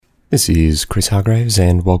This is Chris Hargraves,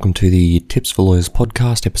 and welcome to the Tips for Lawyers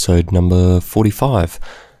podcast, episode number 45.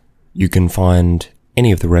 You can find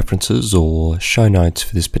any of the references or show notes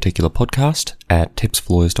for this particular podcast at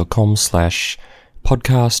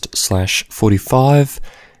tipsforlawyers.com/podcast/45,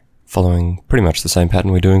 following pretty much the same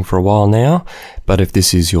pattern we're doing for a while now. But if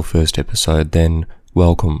this is your first episode, then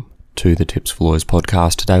welcome to the Tips for Lawyers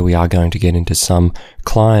podcast. Today we are going to get into some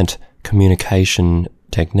client communication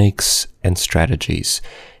techniques and strategies,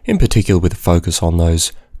 in particular with a focus on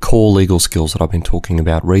those core legal skills that I've been talking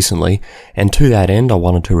about recently. And to that end, I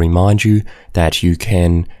wanted to remind you that you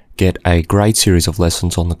can get a great series of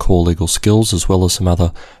lessons on the core legal skills, as well as some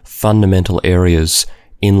other fundamental areas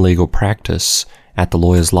in legal practice at the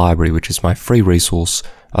Lawyers Library, which is my free resource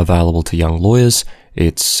available to young lawyers.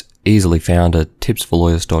 It's easily found at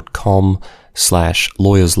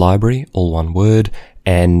tipsforlawyers.com/lawyers library, all one word.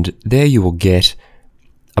 And there you will get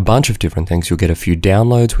a bunch of different things. You'll get a few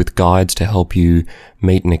downloads with guides to help you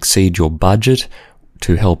meet and exceed your budget,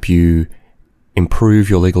 to help you improve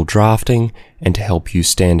your legal drafting, and to help you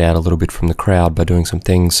stand out a little bit from the crowd by doing some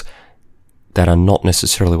things that are not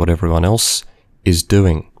necessarily what everyone else is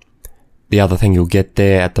doing. The other thing you'll get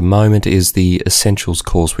there at the moment is the Essentials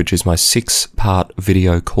course, which is my 6-part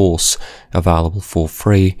video course available for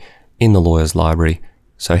free in the Lawyers Library.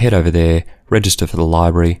 So head over there, register for the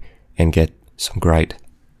library, and get some great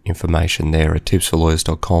information there at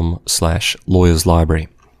tipsforlawyers.com/lawyers library.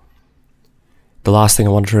 The last thing I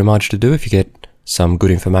wanted to remind you to do, if you get some good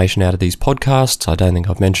information out of these podcasts, I don't think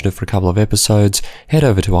I've mentioned it for a couple of episodes, head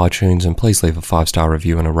over to iTunes and please leave a 5-star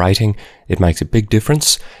review and a rating. It makes a big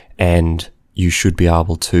difference, and you should be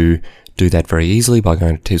able to do that very easily by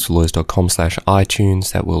going to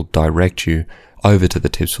tipsforlawyers.com/iTunes. That will direct you over to the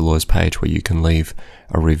Tips for Lawyers page where you can leave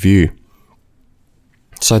a review.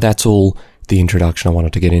 So that's all the introduction I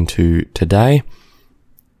wanted to get into today.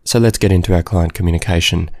 So let's get into our client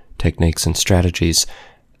communication techniques and strategies.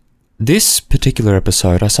 This particular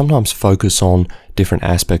episode, I sometimes focus on different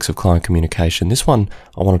aspects of client communication. This one,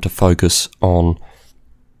 I wanted to focus on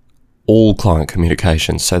all client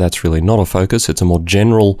communication. So that's really not a focus. It's a more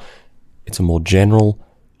general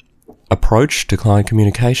approach to client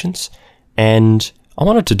communications. And I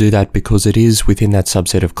wanted to do that because it is within that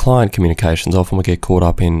subset of client communications. Often we get caught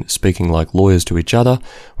up in speaking like lawyers to each other.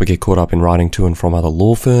 We get caught up in writing to and from other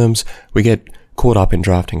law firms. We get caught up in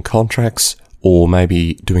drafting contracts or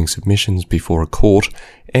maybe doing submissions before a court.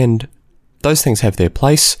 And those things have their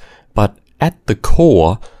place. But at the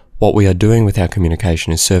core, what we are doing with our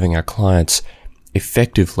communication is serving our clients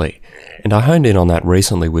effectively. And I honed in on that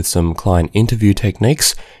recently with some client interview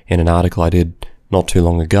techniques in an article I did not too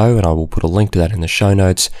long ago, and I will put a link to that in the show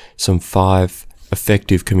notes, some 5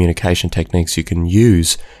 effective communication techniques you can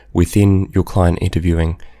use within your client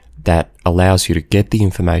interviewing that allows you to get the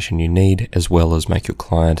information you need as well as make your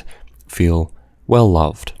client feel well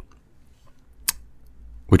loved,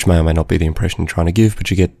 which may or may not be the impression you're trying to give,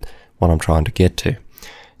 but you get what I'm trying to get to.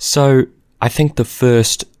 So I think the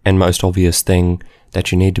first and most obvious thing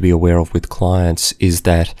that you need to be aware of with clients is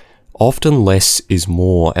that often less is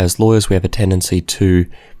more. As lawyers, we have a tendency to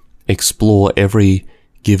explore every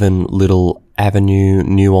given little avenue,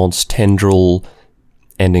 nuance, tendril,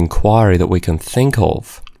 and inquiry that we can think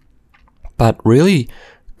of. But really,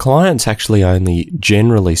 clients actually only,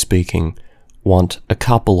 generally speaking, want a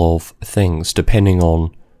couple of things, depending on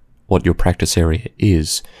what your practice area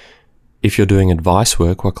is. If you're doing advice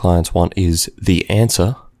work, what clients want is the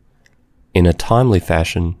answer in a timely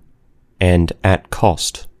fashion and at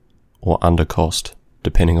cost, or under cost,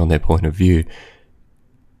 depending on their point of view.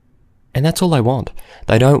 And that's all they want.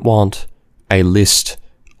 They don't want a list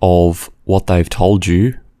of what they've told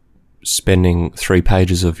you, spending 3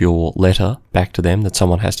 pages of your letter back to them that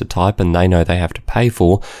someone has to type and they know they have to pay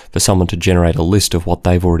for someone to generate a list of what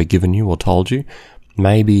they've already given you or told you.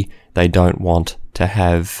 Maybe they don't want to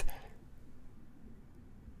have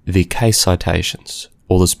the case citations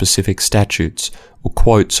or the specific statutes or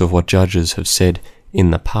quotes of what judges have said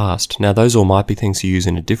in the past. Now, those all might be things you use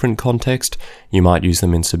in a different context. You might use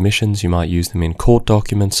them in submissions, you might use them in court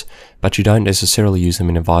documents, but you don't necessarily use them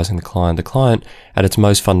in advising the client. The client, at its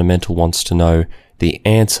most fundamental, wants to know the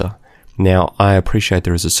answer. Now, I appreciate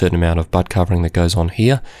there is a certain amount of butt covering that goes on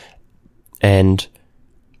here, and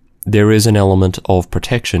there is an element of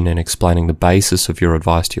protection in explaining the basis of your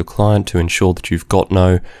advice to your client to ensure that you've got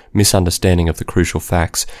no misunderstanding of the crucial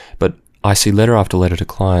facts. But I see letter after letter to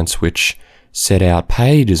clients which set out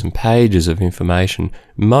pages and pages of information,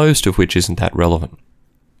 most of which isn't that relevant.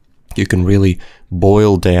 You can really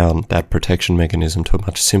boil down that protection mechanism to a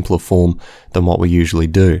much simpler form than what we usually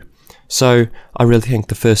do. So I really think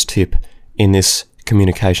the first tip in this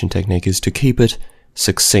communication technique is to keep it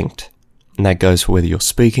succinct. And that goes for whether you're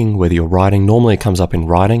speaking, whether you're writing. Normally it comes up in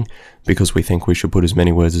writing because we think we should put as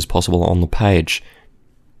many words as possible on the page.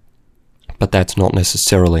 But that's not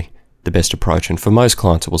necessarily the best approach. And for most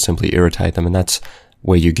clients, it will simply irritate them. And that's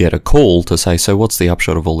where you get a call to say, so what's the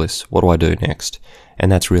upshot of all this? What do I do next? And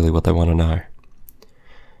that's really what they want to know.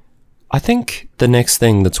 I think the next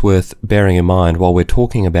thing that's worth bearing in mind while we're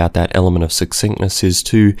talking about that element of succinctness is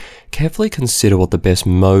to carefully consider what the best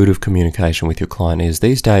mode of communication with your client is.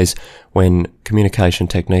 These days, when communication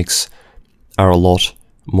techniques are a lot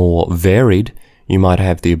more varied, you might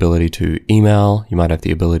have the ability to email, you might have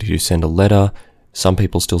the ability to send a letter, some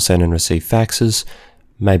people still send and receive faxes,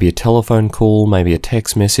 maybe a telephone call, maybe a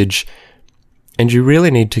text message, and you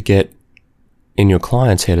really need to get in your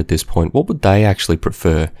client's head at this point, what would they actually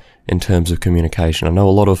prefer in terms of communication? I know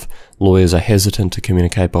a lot of lawyers are hesitant to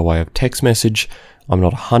communicate by way of text message. I'm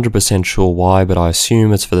not 100% sure why, but I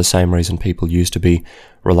assume it's for the same reason people used to be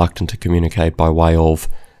reluctant to communicate by way of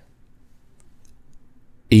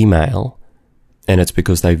email, and it's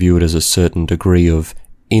because they view it as a certain degree of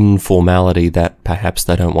informality that perhaps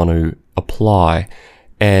they don't want to apply.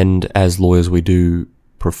 And as lawyers, we do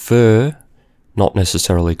prefer, not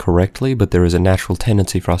necessarily correctly, but there is a natural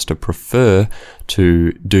tendency for us to prefer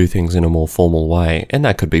to do things in a more formal way. And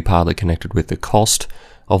that could be partly connected with the cost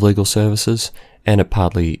of legal services, and it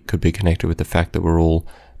partly could be connected with the fact that we're all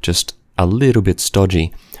just a little bit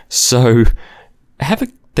stodgy. So have a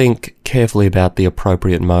think carefully about the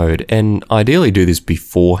appropriate mode, and ideally do this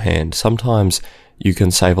beforehand. Sometimes you can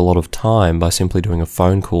save a lot of time by simply doing a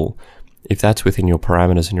phone call. If that's within your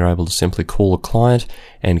parameters and you're able to simply call a client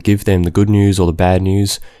and give them the good news or the bad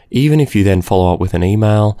news, even if you then follow up with an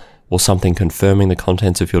email or something confirming the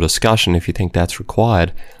contents of your discussion, if you think that's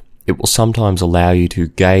required, it will sometimes allow you to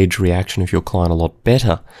gauge reaction of your client a lot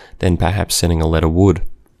better than perhaps sending a letter would.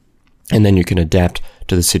 And then you can adapt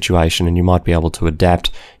to the situation, and you might be able to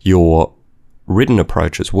adapt your written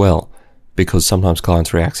approach as well, because sometimes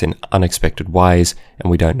clients react in unexpected ways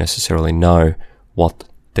and we don't necessarily know what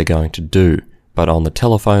they're going to do. But on the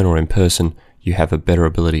telephone or in person, you have a better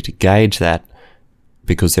ability to gauge that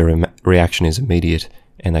because their reaction is immediate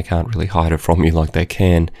and they can't really hide it from you like they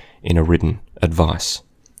can in a written advice.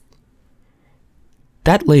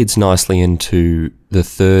 That leads nicely into the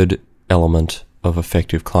third element of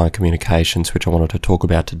effective client communications, which I wanted to talk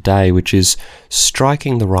about today, which is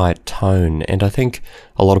striking the right tone. And I think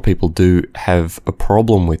a lot of people do have a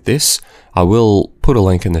problem with this. I will put a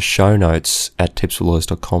link in the show notes at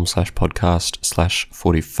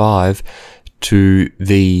tipsforlawyers.com/podcast/45 to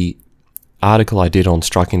the article I did on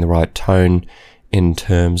striking the right tone in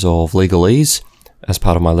terms of legalese as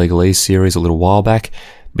part of my legalese series a little while back,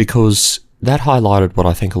 because that highlighted what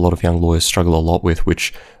I think a lot of young lawyers struggle a lot with,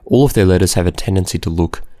 which all of their letters have a tendency to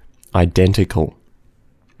look identical.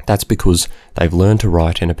 That's because they've learned to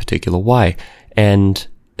write in a particular way, and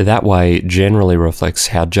that way generally reflects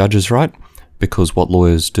how judges write, because what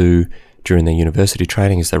lawyers do during their university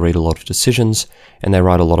training is they read a lot of decisions and they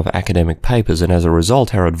write a lot of academic papers, and as a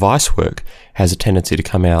result our advice work has a tendency to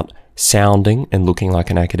come out sounding and looking like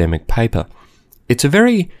an academic paper. It's a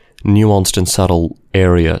very nuanced and subtle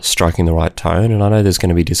area, striking the right tone, and I know there's going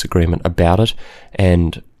to be disagreement about it,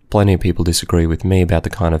 and plenty of people disagree with me about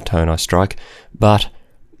the kind of tone I strike, but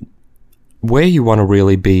where you want to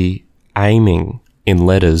really be aiming in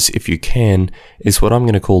letters, if you can, is what I'm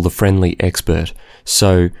going to call the friendly expert.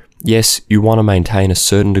 So yes, you want to maintain a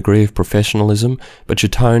certain degree of professionalism, but your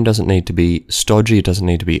tone doesn't need to be stodgy, it doesn't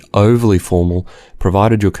need to be overly formal,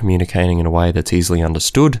 provided you're communicating in a way that's easily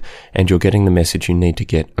understood and you're getting the message you need to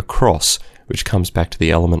get across, which comes back to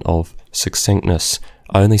the element of succinctness.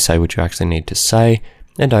 Only say what you actually need to say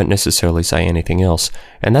and don't necessarily say anything else.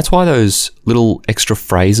 And that's why those little extra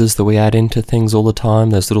phrases that we add into things all the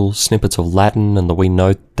time, those little snippets of Latin and the we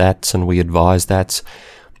note that's and we advise that's,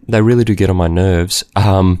 they really do get on my nerves,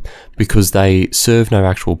 because they serve no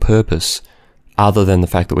actual purpose other than the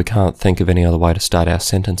fact that we can't think of any other way to start our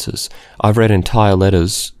sentences. I've read entire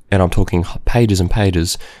letters, and I'm talking pages and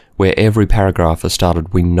pages, where every paragraph has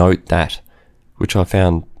started, we note that, which I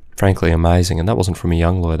found frankly amazing. And that wasn't from a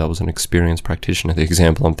young lawyer, that was an experienced practitioner, the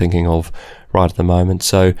example I'm thinking of right at the moment.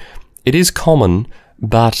 So it is common,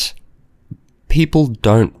 but people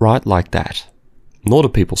don't write like that, nor do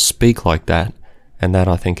people speak like that. And that,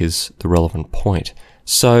 I think, is the relevant point.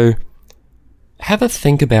 So have a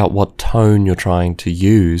think about what tone you're trying to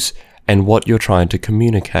use and what you're trying to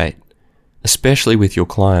communicate, especially with your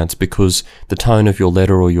clients, because the tone of your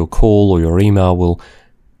letter or your call or your email will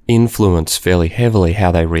influence fairly heavily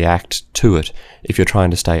how they react to it. If you're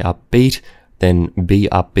trying to stay upbeat, then be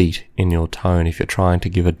upbeat in your tone. If you're trying to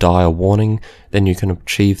give a dire warning, then you can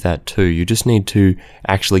achieve that too. You just need to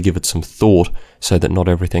actually give it some thought so that not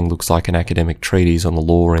everything looks like an academic treatise on the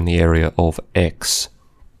law in the area of X.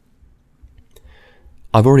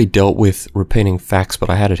 I've already dealt with repeating facts, but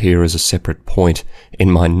I had it here as a separate point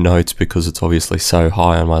in my notes because it's obviously so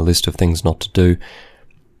high on my list of things not to do.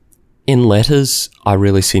 In letters, I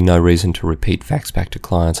really see no reason to repeat facts back to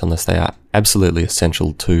clients unless they are absolutely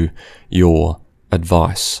essential to your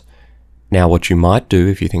advice. Now, what you might do,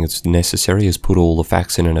 if you think it's necessary, is put all the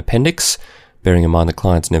facts in an appendix, bearing in mind that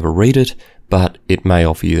clients never read it, but it may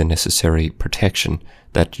offer you the necessary protection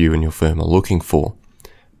that you and your firm are looking for.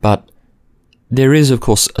 But there is, of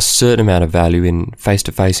course, a certain amount of value in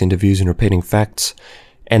face-to-face interviews and repeating facts,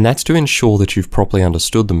 and that's to ensure that you've properly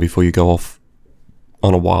understood them before you go off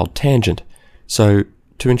on a wild tangent. So,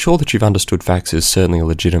 to ensure that you've understood facts is certainly a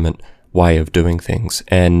legitimate way of doing things,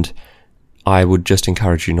 and I would just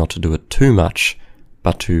encourage you not to do it too much,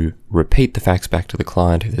 but to repeat the facts back to the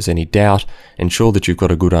client if there's any doubt, ensure that you've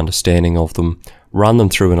got a good understanding of them, run them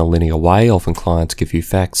through in a linear way. Often clients give you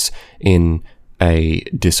facts in a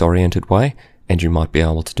disoriented way, and you might be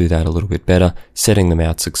able to do that a little bit better, setting them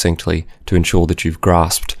out succinctly to ensure that you've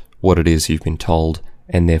grasped what it is you've been told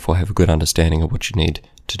and therefore have a good understanding of what you need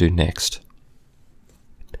to do next.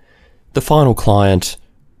 The final client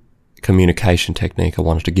communication technique I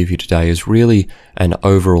wanted to give you today is really an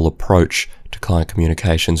overall approach to client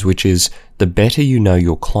communications, which is the better you know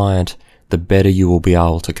your client, the better you will be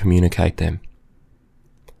able to communicate them.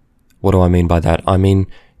 What do I mean by that? I mean,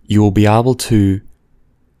 you will be able to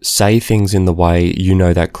say things in the way you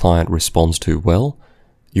know that client responds to well.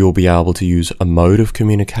 You'll be able to use a mode of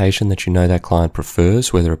communication that you know that client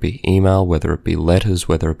prefers, whether it be email, whether it be letters,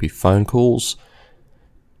 whether it be phone calls.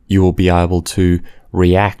 You will be able to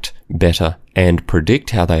react better and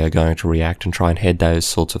predict how they are going to react and try and head those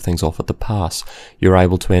sorts of things off at the pass. You're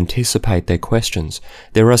able to anticipate their questions.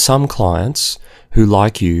 There are some clients who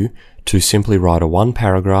like you to simply write a one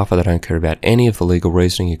paragraph where they don't care about any of the legal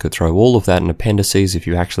reasoning. You could throw all of that in appendices if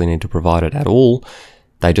you actually need to provide it at all.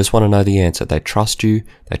 They just want to know the answer. They trust you,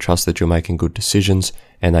 they trust that you're making good decisions,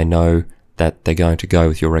 and they know that they're going to go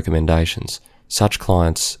with your recommendations. Such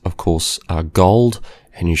clients, of course, are gold,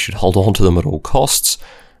 and you should hold on to them at all costs,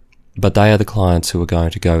 but they are the clients who are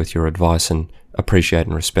going to go with your advice and appreciate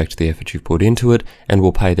and respect the effort you've put into it, and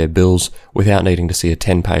will pay their bills without needing to see a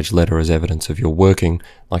 10-page letter as evidence of your working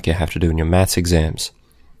like you have to do in your maths exams.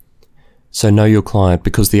 So know your client,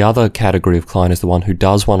 because the other category of client is the one who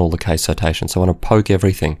does want all the case citations. They want to poke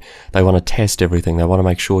everything. They want to test everything. They want to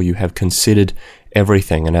make sure you have considered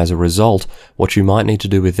everything. And as a result, what you might need to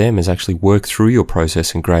do with them is actually work through your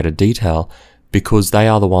process in greater detail, because they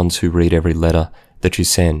are the ones who read every letter that you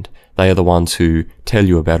send. They are the ones who tell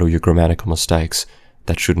you about all your grammatical mistakes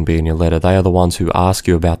that shouldn't be in your letter. They are the ones who ask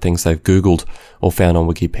you about things they've Googled or found on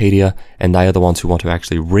Wikipedia, and they are the ones who want to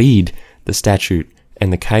actually read the statute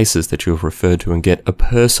and the cases that you have referred to and get a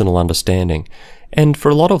personal understanding. And for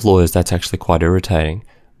a lot of lawyers, that's actually quite irritating,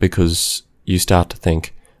 because you start to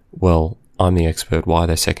think, well, I'm the expert, why are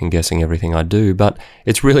they second guessing everything I do? But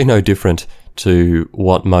it's really no different to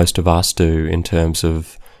what most of us do in terms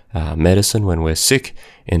of medicine when we're sick,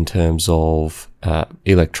 in terms of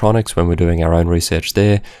electronics when we're doing our own research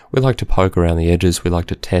there. We like to poke around the edges, we like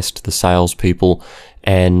to test the salespeople,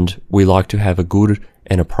 and we like to have a good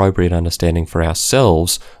and appropriate understanding for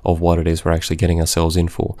ourselves of what it is we're actually getting ourselves in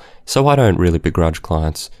for. So I don't really begrudge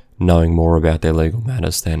clients knowing more about their legal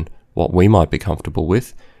matters than what we might be comfortable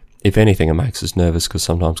with. If anything, it makes us nervous because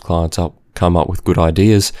sometimes clients come up with good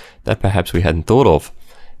ideas that perhaps we hadn't thought of.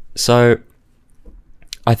 So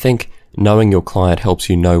I think knowing your client helps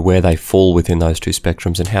you know where they fall within those two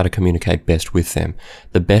spectrums and how to communicate best with them.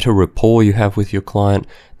 The better rapport you have with your client,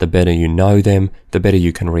 the better you know them, the better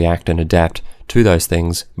you can react and adapt to those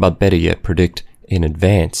things, but better yet, predict in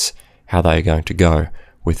advance how they are going to go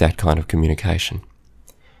with that kind of communication.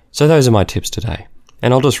 So those are my tips today,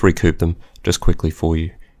 and I'll just recoup them just quickly for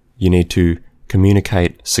you. You need to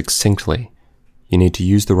communicate succinctly. You need to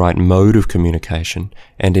use the right mode of communication,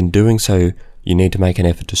 and in doing so, you need to make an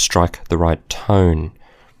effort to strike the right tone.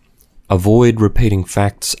 Avoid repeating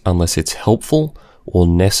facts unless it's helpful or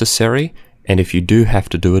necessary, and if you do have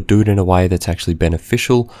to do it in a way that's actually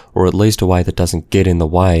beneficial, or at least a way that doesn't get in the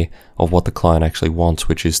way of what the client actually wants,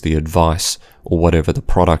 which is the advice or whatever the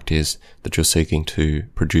product is that you're seeking to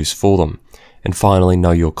produce for them. And finally,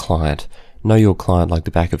 know your client. Know your client like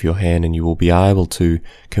the back of your hand, and you will be able to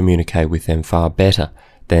communicate with them far better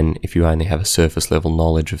than if you only have a surface level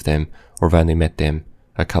knowledge of them or have only met them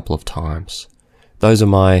a couple of times. Those are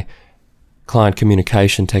my client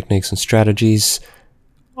communication techniques and strategies.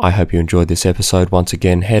 I hope you enjoyed this episode. Once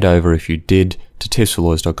again, head over, if you did, to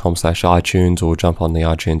tipsforlawyers.com/iTunes, or jump on the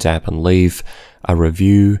iTunes app and leave a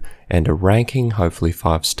review and a ranking, hopefully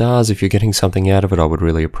 5 stars. If you're getting something out of it, I would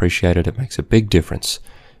really appreciate it. It makes a big difference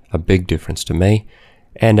to me.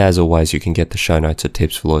 And as always, you can get the show notes at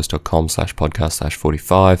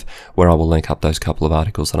tipsforlawyers.com/podcast/45, where I will link up those couple of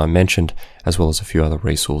articles that I mentioned, as well as a few other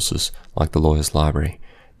resources like the Lawyer's Library.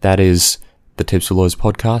 That is the Tips for Lawyers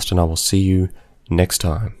podcast, and I will see you next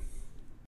time.